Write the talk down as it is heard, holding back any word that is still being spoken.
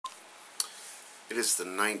It is the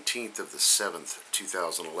 19th of the 7th,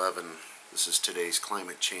 2011. This is today's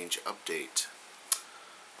climate change update.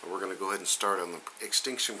 We're going to go ahead and start on the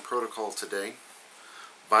extinction protocol today.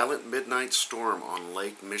 Violent midnight storm on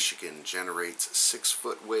Lake Michigan generates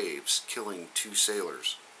 6-foot waves, killing 2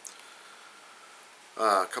 sailors.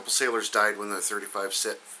 A couple sailors died when their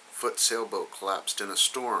 35-foot sailboat collapsed in a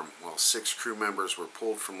storm, while 6 crew members were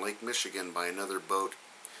pulled from Lake Michigan by another boat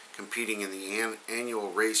competing in the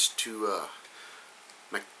annual race to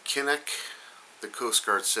Mackinac, the Coast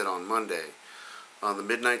Guard said on Monday. The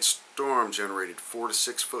midnight storm generated 4 to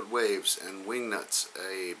 6 foot waves and wingnuts.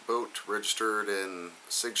 A boat registered in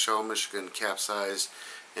Sigshaw, Michigan capsized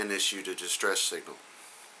and issued a distress signal.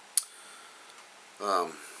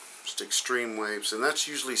 Just extreme waves, and that's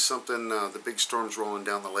usually something, the big storms rolling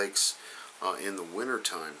down the lakes in the winter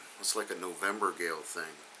time. It's like a November gale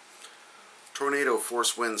thing. Tornado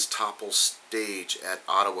force winds topple stage at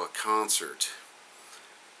Ottawa concert.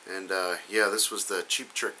 And yeah, this was the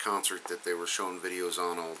Cheap Trick concert that they were showing videos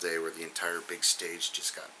on all day, where the entire big stage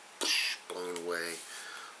just got blown away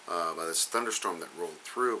by this thunderstorm that rolled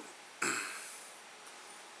through.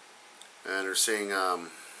 And they're saying that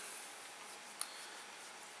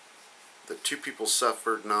 2 people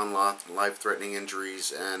suffered non-life-threatening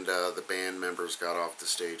injuries, and the band members got off the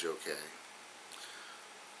stage okay.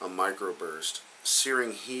 A microburst.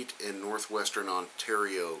 Searing heat in northwestern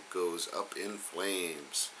Ontario goes up in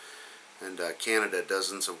flames. And Canada,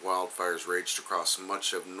 dozens of wildfires raged across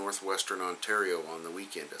much of northwestern Ontario on the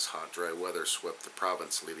weekend as hot, dry weather swept the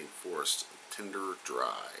province, leaving forests tinder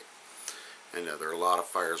dry. And there are a lot of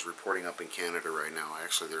fires reporting up in Canada right now.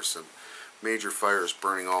 Actually, there's some major fires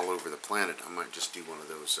burning all over the planet. I might just do one of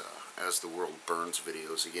those As the World Burns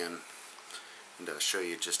videos again, and show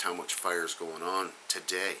you just how much fire is going on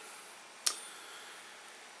today.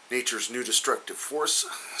 Nature's new destructive force.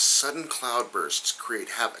 Sudden cloudbursts create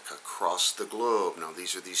havoc across the globe. Now,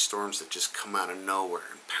 these are these storms that just come out of nowhere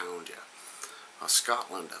and pound you.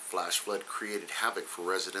 Scotland, a flash flood created havoc for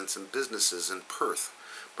residents and businesses in Perth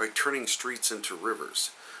by turning streets into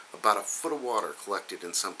rivers. About a foot of water collected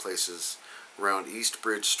in some places around East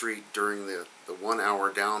Bridge Street during the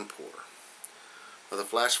 1-hour downpour. The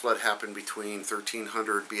flash flood happened between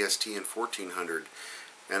 1300 BST and 1400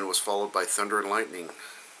 and was followed by thunder and lightning.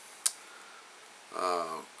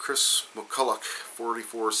 Chris McCulloch,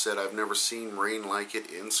 44, said, "I've never seen rain like it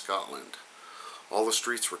in Scotland. All the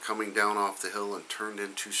streets were coming down off the hill and turned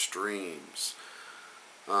into streams."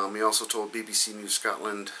 He also told BBC News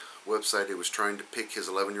Scotland website he was trying to pick his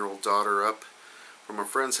 11-year-old daughter up from a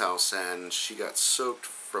friend's house, and she got soaked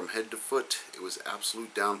from head to foot. It was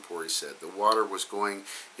absolute downpour, he said. The water was going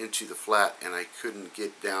into the flat, and I couldn't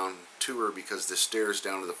get down to her because the stairs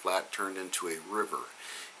down to the flat turned into a river.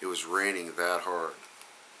 It was raining that hard.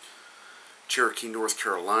 Cherokee, North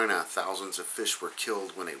Carolina, thousands of fish were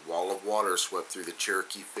killed when a wall of water swept through the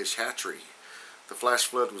Cherokee fish hatchery. The flash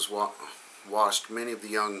flood was washed many of the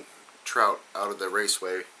young trout out of the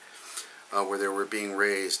raceway where they were being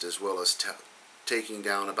raised, as well as taking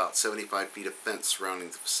down about 75 feet of fence surrounding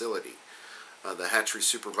the facility. The hatchery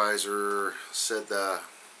supervisor said that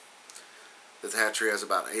the hatchery has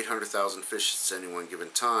about 800,000 fish at any one given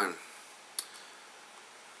time.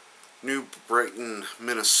 New Brighton,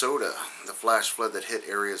 Minnesota. The flash flood that hit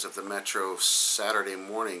areas of the metro Saturday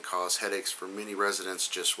morning caused headaches for many residents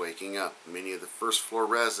just waking up. Many of the first-floor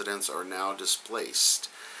residents are now displaced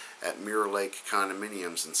at Mirror Lake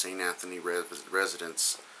condominiums, and St. Anthony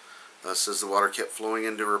residents says the water kept flowing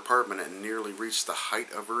into her apartment and nearly reached the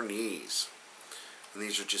height of her knees. And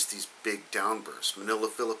these are just these big downbursts. Manila,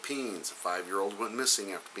 Philippines. A 5-year-old went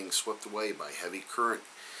missing after being swept away by heavy current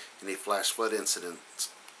in a flash flood incident.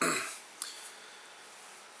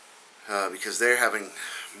 Because they're having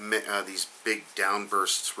these big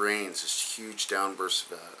downbursts, rains, this huge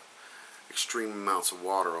downbursts of extreme amounts of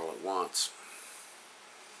water all at once.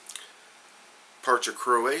 Parts of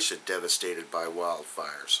Croatia devastated by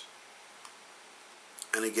wildfires.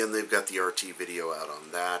 And again, they've got the RT video out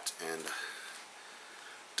on that. And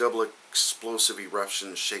double explosive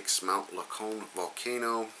eruption shakes Mount Lacone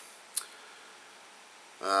volcano.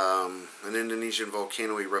 An Indonesian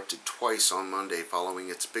volcano erupted twice on Monday following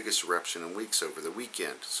its biggest eruption in weeks over the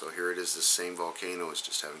weekend. So here it is, this same volcano is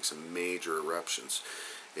just having some major eruptions.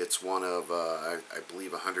 It's one of, I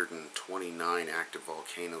believe, 129 active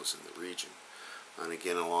volcanoes in the region. And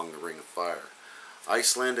again, along the Ring of Fire.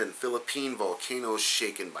 Iceland and Philippine volcanoes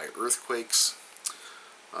shaken by earthquakes.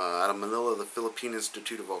 Out of Manila, the Philippine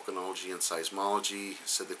Institute of Volcanology and Seismology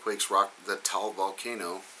said the quakes rocked the Taal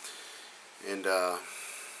volcano and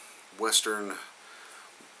western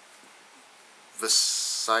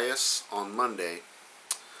Visayas on Monday.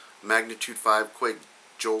 Magnitude 5 quake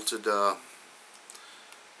jolted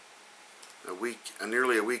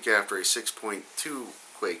nearly a week after a 6.2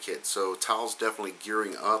 quake hit. So Tall's definitely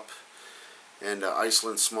gearing up. And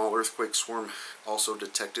Iceland's small earthquake swarm also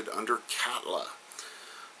detected under Katla.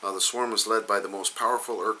 The swarm was led by the most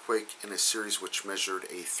powerful earthquake in a series which measured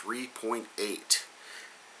a 3.8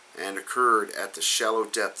 and occurred at the shallow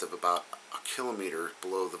depth of about a kilometer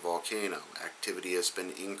below the volcano. Activity has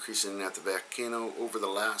been increasing at the volcano over the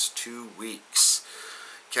last 2 weeks.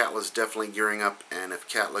 Katla's definitely gearing up, and if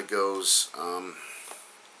Katla goes,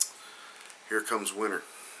 here comes winter.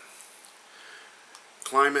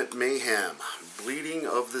 Climate mayhem. Bleeding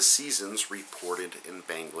of the seasons reported in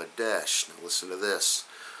Bangladesh. Now listen to this.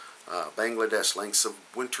 Bangladesh lengths of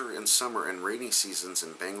winter and summer and rainy seasons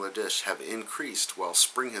in Bangladesh have increased while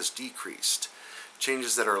spring has decreased.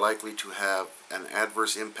 Changes that are likely to have an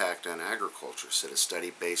adverse impact on agriculture, said a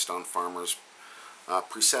study based on farmers'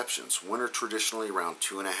 perceptions. Winter, traditionally around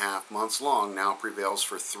 2.5 months long, now prevails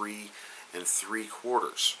for 3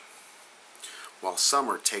 3/4, while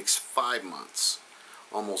summer takes 5 months,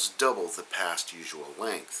 almost double the past usual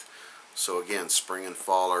length. So again, spring and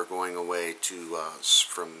fall are going away to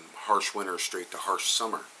from harsh winter straight to harsh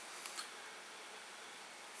summer.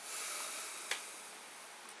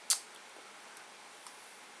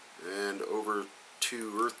 And over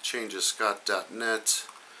to earthchangescott.net.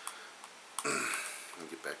 Let me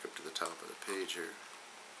get back up to the top of the page here.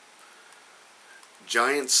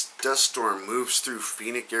 Giant dust storm moves through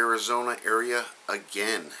Phoenix, Arizona area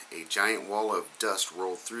again. A giant wall of dust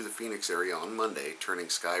rolled through the Phoenix area on Monday, turning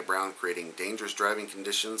sky brown, creating dangerous driving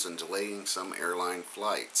conditions and delaying some airline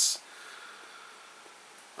flights.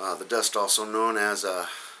 The dust, also known as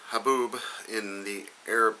Haboob in the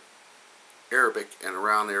Arabic and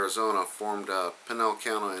around Arizona, formed Pinal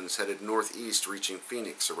County and is headed northeast, reaching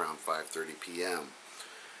Phoenix around 5:30 p.m.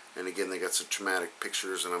 And again, they got some traumatic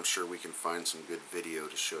pictures, and I'm sure we can find some good video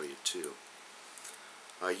to show you too.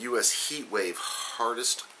 U.S. heat wave,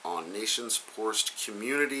 hardest on nation's poorest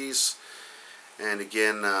communities. And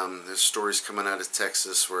again, there's stories coming out of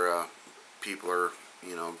Texas where people are,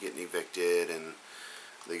 getting evicted, and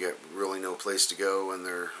they got really no place to go, and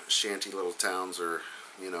their shanty little towns are,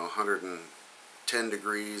 110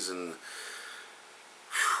 degrees, and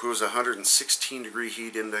it was a 116-degree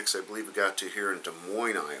heat index, I believe it got to here in Des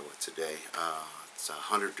Moines, Iowa today. It's a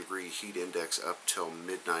 100-degree heat index up till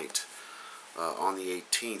midnight on the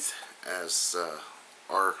 18th, as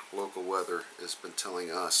our local weather has been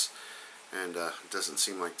telling us. And it doesn't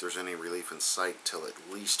seem like there's any relief in sight till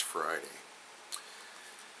at least Friday.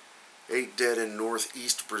 8 dead in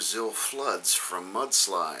northeast Brazil, floods from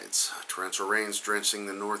mudslides. Torrential rains drenching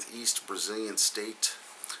the northeast Brazilian state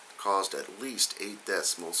caused at least 8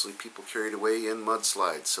 deaths, mostly people carried away in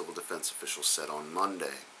mudslides, civil defense officials said on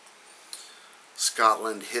Monday.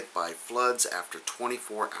 Scotland hit by floods after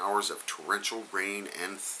 24 hours of torrential rain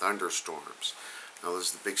and thunderstorms. Now this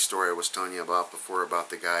is the big story I was telling you about before, about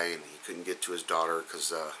the guy, and he couldn't get to his daughter because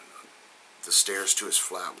the stairs to his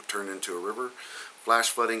flat would turn into a river.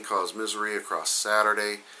 Flash flooding caused misery across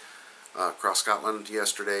Scotland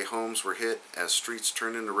yesterday. Homes were hit as streets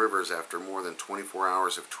turned into rivers after more than 24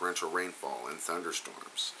 hours of torrential rainfall and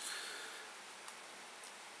thunderstorms.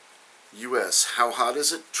 U.S. How hot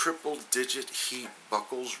is it? Triple-digit heat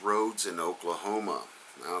buckles roads in Oklahoma.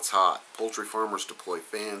 Now it's hot. Poultry farmers deploy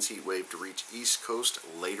fans heat wave to reach East Coast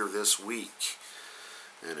later this week.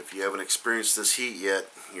 And if you haven't experienced this heat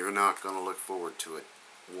yet, you're not going to look forward to it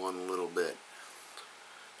one little bit.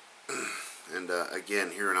 And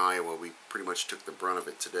again, here in Iowa, we pretty much took the brunt of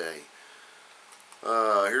it today.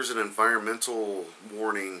 Here's an environmental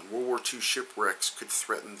warning. World War II shipwrecks could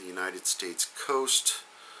threaten the United States coast.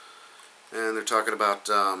 And they're talking about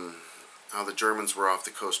how the Germans were off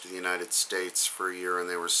the coast of the United States for a year, and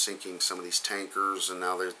they were sinking some of these tankers, and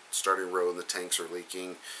now they're starting to row and the tanks are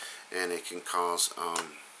leaking, and it can cause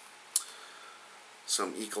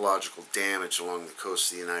some ecological damage along the coast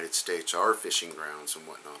of the United States, our fishing grounds and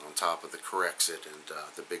whatnot, on top of the Corexit and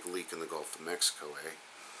the big leak in the Gulf of Mexico,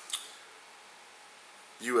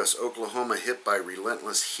 U.S. Oklahoma hit by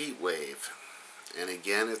relentless heat wave. And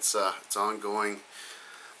again, it's ongoing.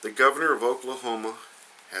 The governor of Oklahoma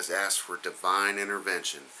has asked for divine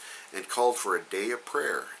intervention and called for a day of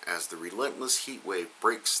prayer as the relentless heat wave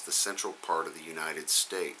breaks the central part of the United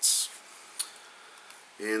States.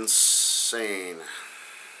 Insane.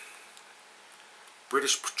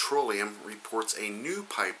 British Petroleum reports a new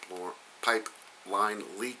pipeline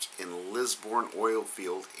leak in Lisburne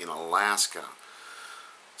Oilfield in Alaska.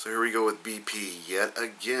 So here we go with BP yet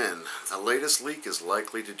again. The latest leak is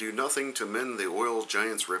likely to do nothing to mend the oil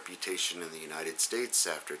giant's reputation in the United States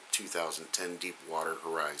after 2010 Deepwater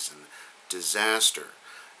Horizon disaster.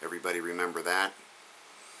 Everybody remember that?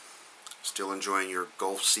 Still enjoying your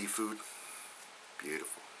Gulf seafood?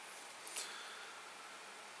 Beautiful.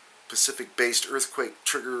 Pacific-based earthquake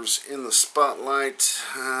triggers in the spotlight,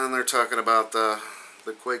 and they're talking about the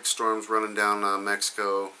quake storms running down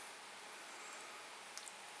Mexico.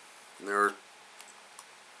 And there are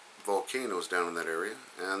volcanoes down in that area,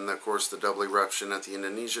 and of course the double eruption at the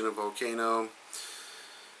Indonesian volcano.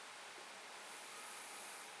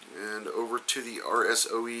 And over to the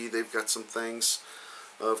RSOE, they've got some things.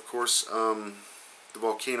 Of course, the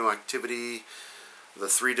volcano activity, the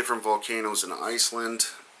 3 different volcanoes in Iceland,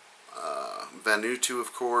 Vanuatu,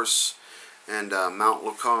 of course, and Mount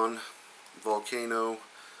Locan volcano,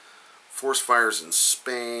 forest fires in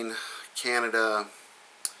Spain, Canada.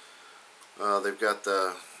 They've got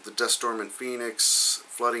the dust storm in Phoenix,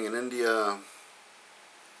 flooding in India.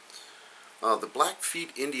 The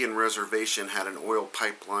Blackfeet Indian Reservation had an oil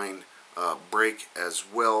pipeline break as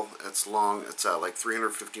well. It's long. It's like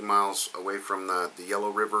 350 miles away from the Yellow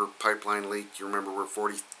River pipeline leak. You remember where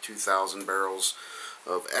 42,000 barrels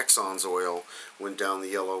of Exxon's oil went down the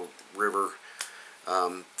Yellow River.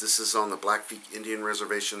 This is on the Blackfeet Indian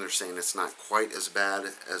Reservation. They're saying it's not quite as bad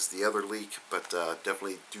as the other leak, but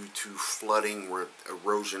definitely due to flooding where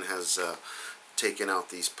erosion has taken out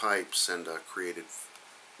these pipes and created,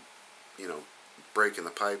 breaking the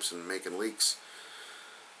pipes and making leaks.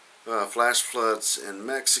 Flash floods in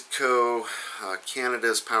Mexico,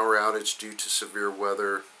 Canada's power outage due to severe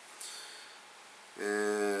weather,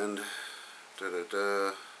 and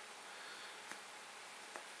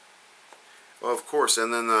well, of course,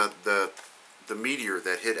 and then the meteor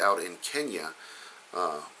that hit out in Kenya.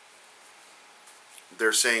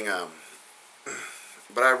 They're saying,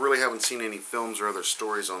 but I really haven't seen any films or other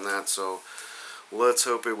stories on that, so let's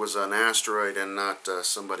hope it was an asteroid and not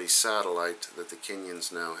somebody's satellite that the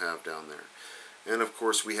Kenyans now have down there. And of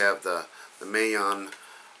course we have the Mayon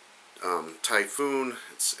typhoon.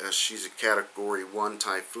 She's a category 1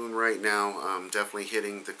 typhoon right now, definitely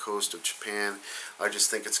hitting the coast of Japan. I just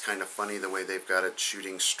think it's kind of funny the way they've got it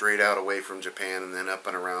shooting straight out away from Japan and then up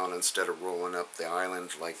and around instead of rolling up the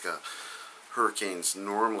island like hurricanes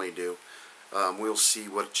normally do. We'll see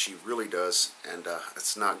what she really does, and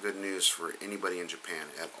it's not good news for anybody in Japan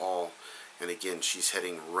at all. And again, she's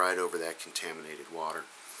heading right over that contaminated water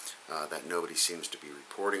that nobody seems to be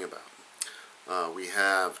reporting about. We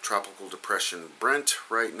have Tropical Depression Brent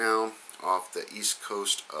right now off the east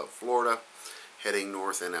coast of Florida, heading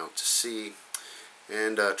north and out to sea,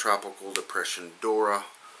 and Tropical Depression Dora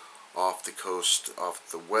off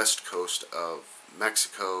the west coast of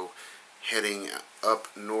Mexico, heading up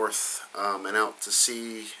north and out to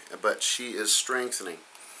sea, but she is strengthening.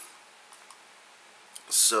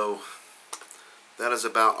 So that is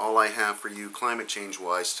about all I have for you climate change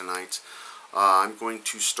wise tonight. I'm going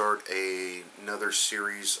to start another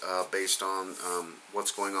series based on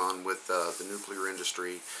what's going on with the nuclear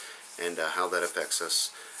industry and how that affects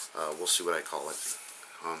us. We'll see what I call it.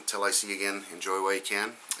 Till I see you again, enjoy while you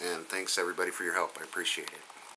can, and thanks everybody for your help. I appreciate it.